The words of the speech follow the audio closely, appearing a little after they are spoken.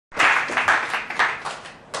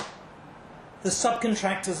The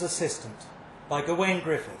Subcontractor's Assistant by Gawain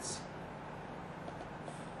Griffiths.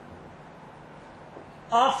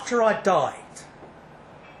 After I died,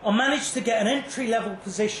 I managed to get an entry-level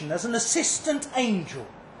position as an assistant angel,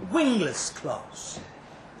 wingless class.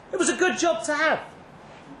 It was a good job to have.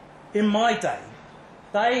 In my day,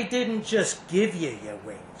 they didn't just give you your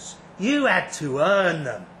wings. You had to earn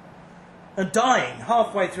them. And dying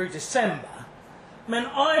halfway through December meant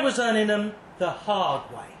I was earning them the hard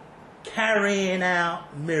way, carrying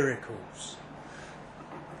out miracles.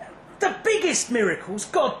 The biggest miracles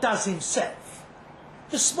God does himself.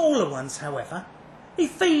 The smaller ones, however, he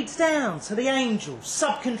feeds down to the angels,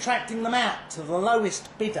 subcontracting them out to the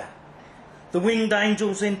lowest bidder. The winged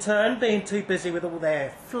angels, in turn, being too busy with all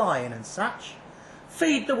their flying and such,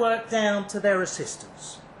 feed the work down to their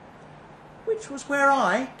assistants, which was where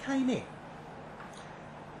I came in.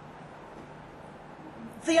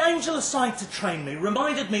 The angel assigned to train me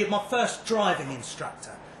reminded me of my first driving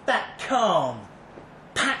instructor. That calm,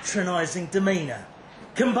 patronising demeanour,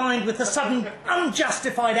 combined with the sudden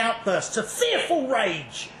unjustified outbursts of fearful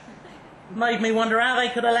rage, made me wonder how they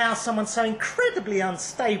could allow someone so incredibly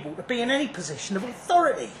unstable to be in any position of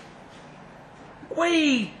authority.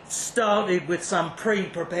 We started with some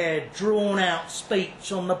pre-prepared, drawn-out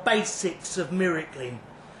speech on the basics of miracling,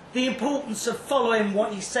 the importance of following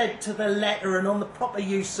what he said to the letter and on the proper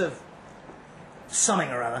use of something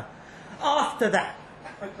or other. After that,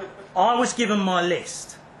 I was given my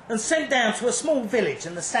list and sent down to a small village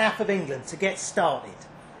in the south of England to get started.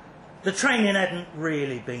 The training hadn't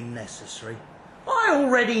really been necessary. I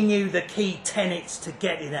already knew the key tenets to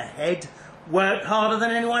getting ahead: work harder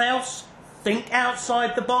than anyone else, think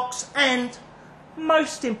outside the box, and,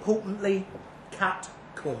 most importantly, cut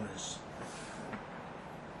corners.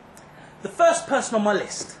 The first person on my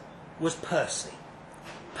list was Percy.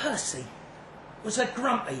 Percy was a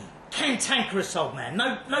grumpy, cantankerous old man,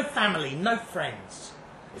 no family, no friends.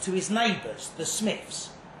 To his neighbours, the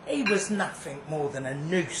Smiths, he was nothing more than a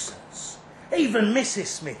nuisance. Even Mrs.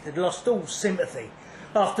 Smith had lost all sympathy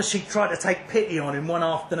after she tried to take pity on him one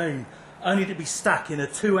afternoon, only to be stuck in a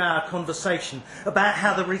 2-hour conversation about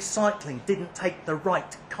how the recycling didn't take the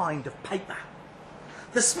right kind of paper.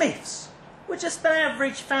 The Smiths were just an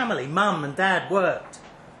average family. Mum and Dad worked,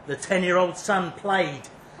 the 10-year-old son played,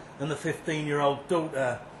 and the 15-year-old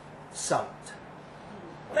daughter sulked.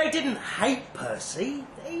 They didn't hate Percy,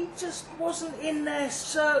 he just wasn't in their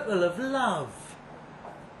circle of love.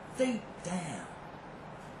 Deep down,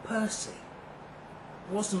 Percy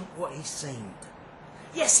wasn't what he seemed.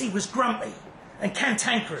 Yes, he was grumpy and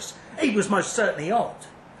cantankerous. He was most certainly odd,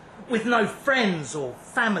 with no friends or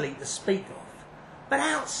family to speak of. But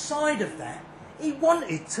outside of that, he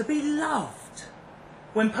wanted to be loved.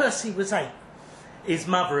 When Percy was 8, his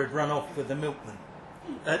mother had run off with the milkman.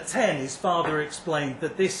 At 10, his father explained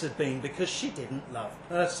that this had been because she didn't love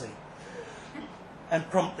Percy, and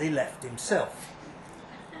promptly left himself.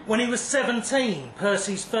 When he was 17,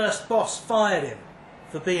 Percy's first boss fired him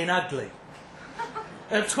for being ugly.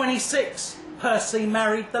 At 26, Percy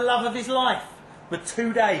married the love of his life, but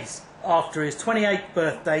 2 days after his 28th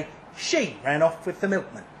birthday, she ran off with the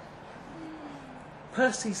milkman.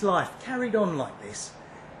 Percy's life carried on like this.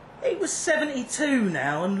 He was 72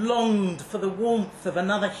 now and longed for the warmth of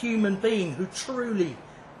another human being who truly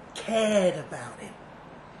cared about him.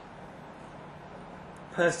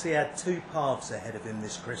 Percy had 2 paths ahead of him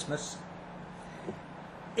this Christmas.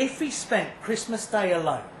 If he spent Christmas Day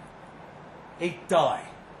alone, he'd die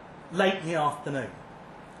late in the afternoon.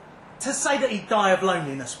 To say that he'd die of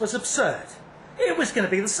loneliness was absurd. It was going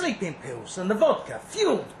to be the sleeping pills and the vodka,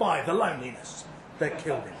 fuelled by the loneliness, that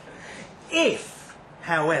killed him. If,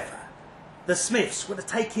 however, the Smiths were to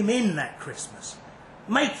take him in that Christmas,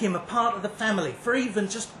 make him a part of the family for even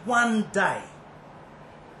just one day,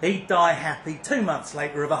 he'd die happy 2 months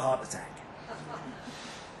later of a heart attack.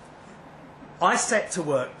 I set to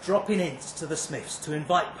work dropping hints to the Smiths to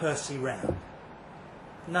invite Percy round.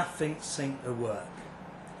 Nothing seemed to work.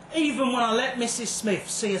 Even when I let Mrs. Smith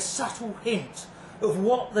see a subtle hint of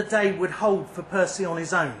what the day would hold for Percy on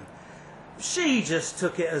his own, she just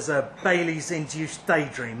took it as a Bailey's-induced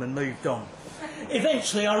daydream and moved on.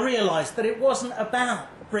 Eventually I realised that it wasn't about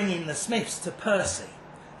bringing the Smiths to Percy,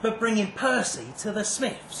 but bringing Percy to the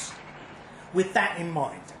Smiths. With that in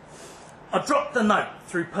mind, I dropped the note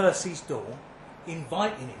through Percy's door,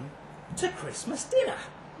 inviting him to Christmas dinner.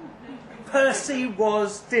 Percy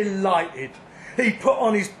was delighted. He put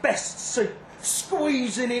on his best suit,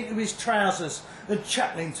 squeezing into his trousers and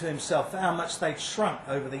chuckling to himself at how much they'd shrunk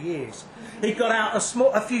over the years. He got out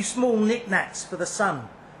a few small knickknacks for the son.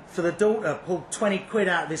 For the daughter, pulled 20 quid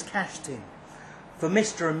out of his cash tin. For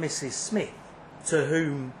Mr. and Mrs. Smith, to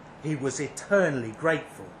whom he was eternally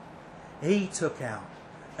grateful, he took out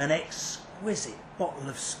an exquisite bottle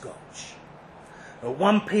of scotch. At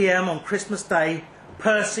 1 p.m. on Christmas Day,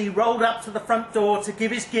 Percy rolled up to the front door to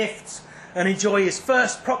give his gifts and enjoy his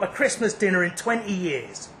first proper Christmas dinner in 20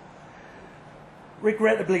 years.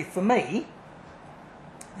 Regrettably for me,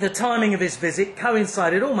 the timing of his visit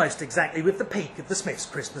coincided almost exactly with the peak of the Smiths'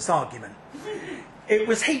 Christmas argument. It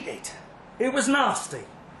was heated, it was nasty,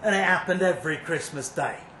 and it happened every Christmas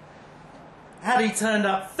Day. Had he turned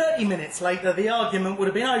up 30 minutes later, the argument would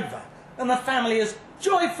have been over, and the family as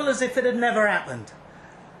joyful as if it had never happened.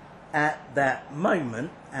 At that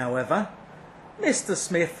moment, however, Mr.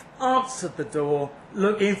 Smith answered the door,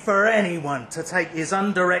 looking for anyone to take his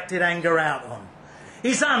undirected anger out on.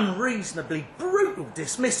 His unreasonably brutal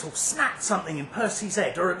dismissal snapped something in Percy's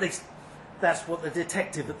head, or at least that's what the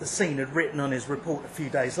detective at the scene had written on his report a few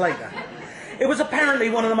days later. It was apparently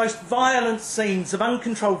one of the most violent scenes of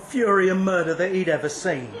uncontrolled fury and murder that he'd ever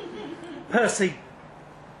seen. Percy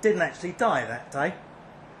didn't actually die that day,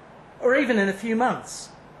 or even in a few months.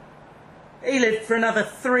 He lived for another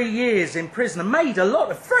 3 years in prison and made a lot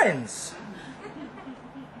of friends.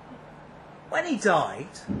 When he died,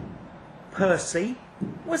 Percy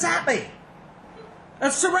was happy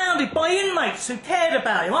and surrounded by inmates who cared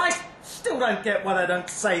about him. I still don't get why they don't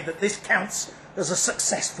say that this counts as a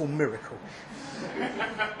successful miracle.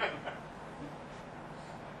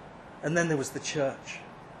 And then there was the church.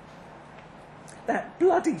 That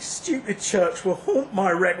bloody stupid church will haunt my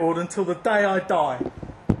record until the day I die,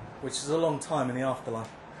 which is a long time in the afterlife.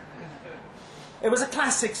 It was a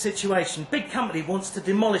classic situation. Big company wants to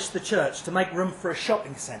demolish the church to make room for a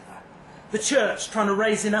shopping centre. The church trying to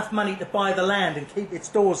raise enough money to buy the land and keep its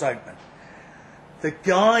doors open. The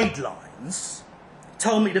guidelines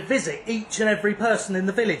told me to visit each and every person in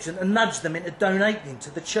the village and nudge them into donating to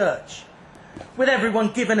the church. With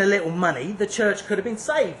everyone given a little money, the church could have been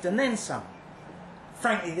saved and then some.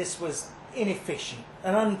 Frankly, this was inefficient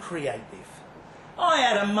and uncreative. I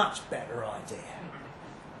had a much better idea.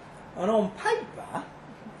 And on paper,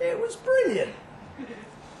 it was brilliant.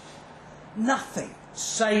 Nothing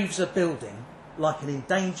saves a building like an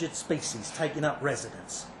endangered species taking up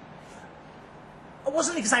residence. I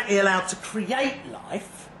wasn't exactly allowed to create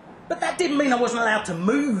life, but that didn't mean I wasn't allowed to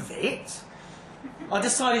move it. I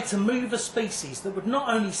decided to move a species that would not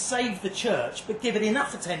only save the church, but give it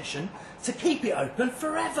enough attention to keep it open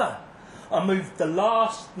forever. I moved the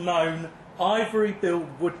last known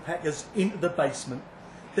ivory-billed woodpeckers into the basement,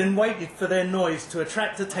 then waited for their noise to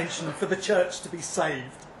attract attention for the church to be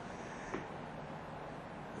saved.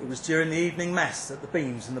 It was during the evening mass that the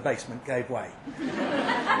beams in the basement gave way.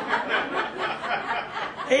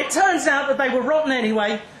 It turns out that they were rotten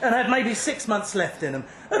anyway and had maybe 6 months left in them.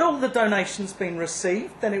 Had all the donations been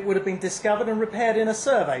received, then it would have been discovered and repaired in a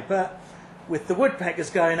survey. But with the woodpeckers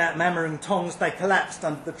going out hammering tongs, they collapsed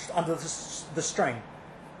under the strain.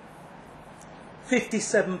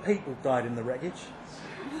 57 people died in the wreckage.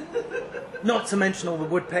 Not to mention all the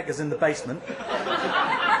woodpeckers in the basement.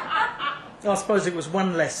 I suppose it was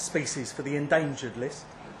one less species for the endangered list.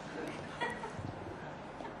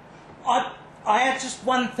 I had just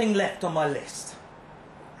one thing left on my list.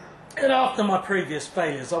 And after my previous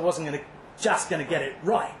failures, I wasn't just going to get it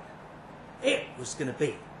right. It was going to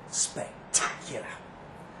be spectacular.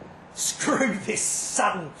 Screw this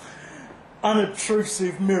subtle,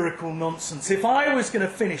 unobtrusive miracle nonsense. If I was going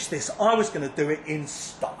to finish this, I was going to do it in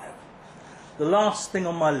style. The last thing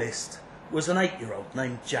on my list was an 8-year-old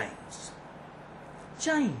named James.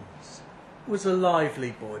 James was a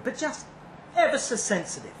lively boy, but just ever so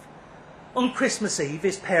sensitive. On Christmas Eve,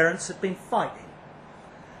 his parents had been fighting.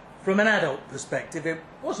 From an adult perspective, it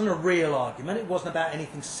wasn't a real argument, it wasn't about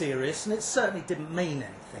anything serious, and it certainly didn't mean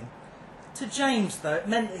anything. To James, though, it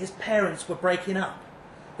meant that his parents were breaking up,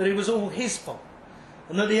 that it was all his fault,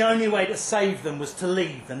 and that the only way to save them was to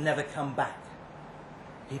leave and never come back.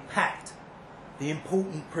 He packed the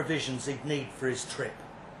important provisions he'd need for his trip.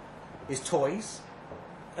 His toys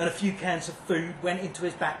and a few cans of food went into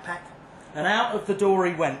his backpack, and out of the door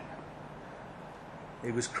he went.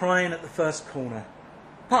 He was crying at the first corner,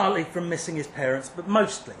 partly from missing his parents, but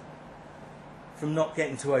mostly from not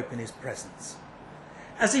getting to open his presents.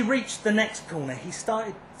 As he reached the next corner, he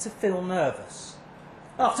started to feel nervous.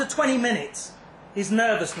 After 20 minutes, his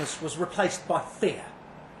nervousness was replaced by fear.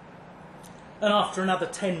 And after another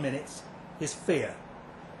 10 minutes, his fear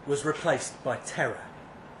was replaced by terror.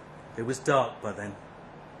 It was dark by then.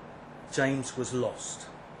 James was lost.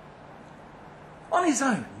 On his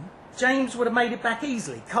own, James would have made it back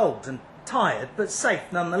easily, cold and tired, but safe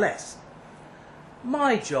nonetheless.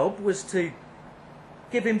 My job was to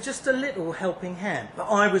give him just a little helping hand. But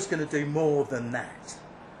I was going to do more than that.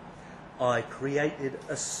 I created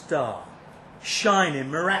a star,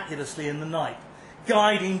 shining miraculously in the night,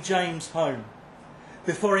 guiding James home.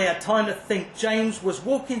 Before he had time to think, James was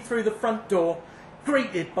walking through the front door,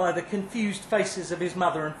 greeted by the confused faces of his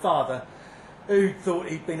mother and father, who thought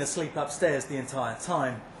he'd been asleep upstairs the entire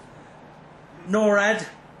time. Norad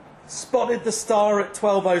spotted the star at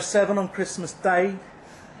 12:07 on Christmas Day,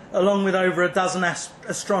 along with over a dozen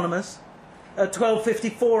astronomers. At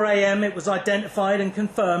 12:54 a.m. it was identified and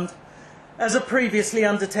confirmed as a previously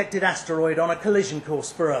undetected asteroid on a collision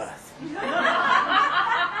course for Earth.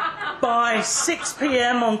 By 6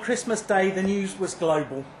 p.m. on Christmas Day, the news was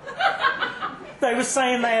global. They were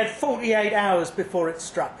saying they had 48 hours before it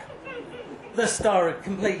struck. The star had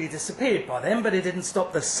completely disappeared by then, but it didn't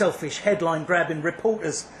stop the selfish headline-grabbing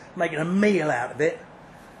reporters making a meal out of it.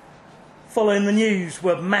 Following the news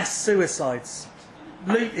were mass suicides,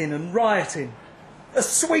 looting and rioting, a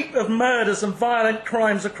sweep of murders and violent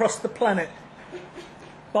crimes across the planet.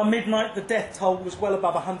 By midnight, the death toll was well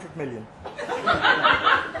above 100 million.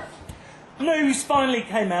 News finally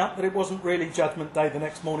came out that it wasn't really Judgment Day the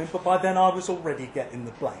next morning, but by then I was already getting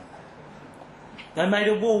the blame. They made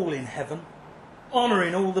a wall in heaven,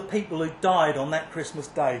 honouring all the people who died on that Christmas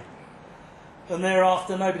Day. And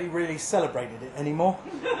thereafter, nobody really celebrated it anymore.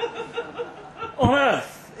 On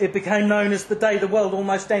Earth, it became known as the day the world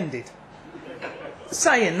almost ended.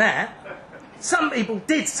 Saying that, some people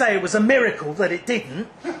did say it was a miracle that it didn't.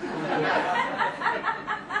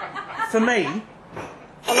 For me,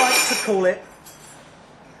 I like to call it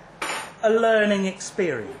a learning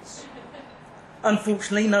experience.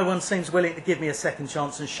 Unfortunately, no one seems willing to give me a second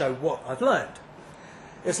chance and show what I've learned.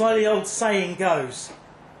 It's like the old saying goes,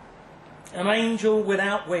 an angel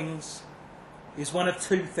without wings is one of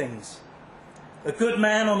two things. A good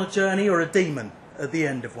man on a journey or a demon at the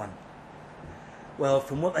end of one. Well,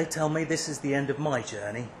 from what they tell me, this is the end of my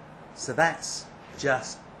journey. So that's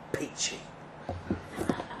just peachy.